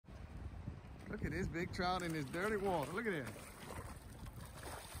Look at this big trout in this dirty water. Look at this.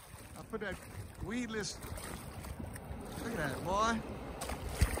 I put that weedless. Look at that, boy.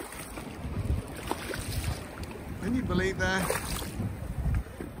 Can you believe that?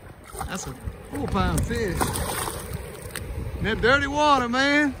 That's a 4-pound fish. In that dirty water,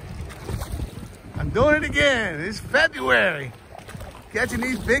 man. I'm doing it again. It's February. Catching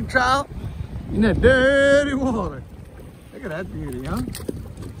these big trout in that dirty water. Look at that beauty, huh?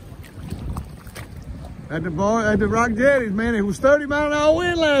 At the rock jetties, man, it was 30-mile-an-hour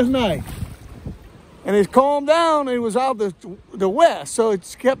wind last night. And it's calmed down, and it was out the west, so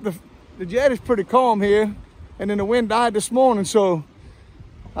it's kept the jetties pretty calm here. And then the wind died this morning, so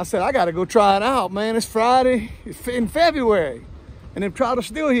I said, I gotta go try it out, man. It's Friday, it's in February, and them trout are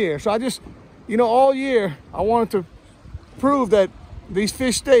still here. So I just, you know, all year, I wanted to prove that these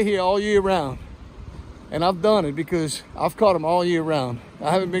fish stay here all year round. And I've done it because I've caught them all year round.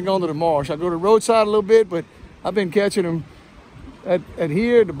 I haven't been going to the marsh. I go to the roadside a little bit, but I've been catching them at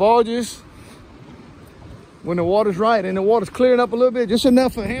here, the barges, when the water's right and the water's clearing up a little bit, just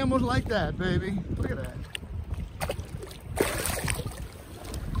enough for hammers like that, baby. Look at that.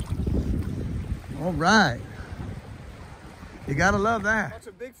 All right. You gotta love that. That's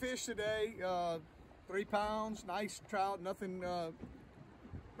a big fish today, 3 pounds, nice trout, nothing,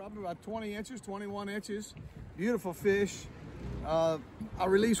 probably about 20 inches, 21 inches. Beautiful fish. I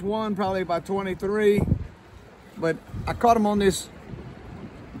released one probably about 23, but I caught him on this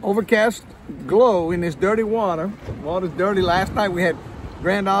overcast glow in this dirty water. Water's dirty. Last night we had,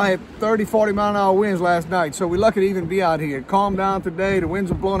 Grand Isle had 30, 40-mile-an-hour winds last night, so we're lucky to even be out here. It calmed down today. The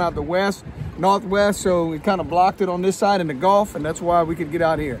winds are blowing out the west, northwest, so we kind of blocked it on this side in the Gulf, and that's why we could get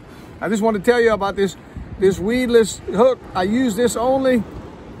out here. I just want to tell you about this weedless hook. I use this only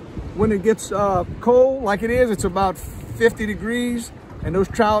when it gets cold like it is. It's about 50 degrees and those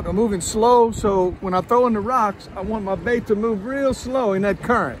trout are moving slow. So when I throw in the rocks, I want my bait to move real slow in that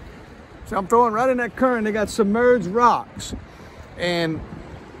current. So I'm throwing right in that current. They got submerged rocks. And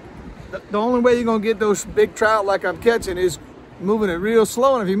the only way you're gonna get those big trout like I'm catching is moving it real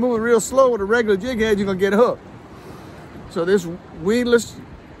slow. And if you move it real slow with a regular jig head, you're gonna get hooked. So this weedless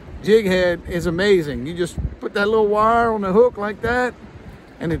jig head is amazing. You just put that little wire on the hook like that,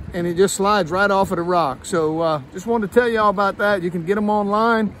 and it just slides right off of the rock. So just wanted to tell you all about that. You can get them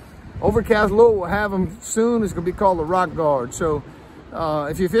online. Overcast Low will have them soon. It's gonna be called the Rock Guard. So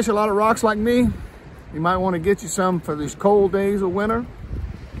if you fish a lot of rocks like me, you might want to get you some for these cold days of winter.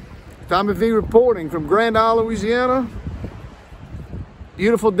 Tommy V reporting from Grand Isle, Louisiana.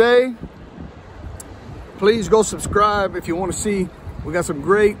 Beautiful day. Please go subscribe if you want to see. We got some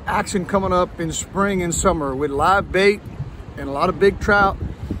great action coming up in spring and summer with live bait and a lot of big trout.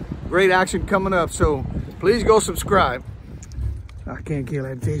 Great action coming up, so please go subscribe. I can't kill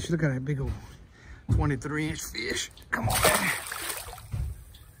that fish. Look at that big old 23-inch fish. Come on, man.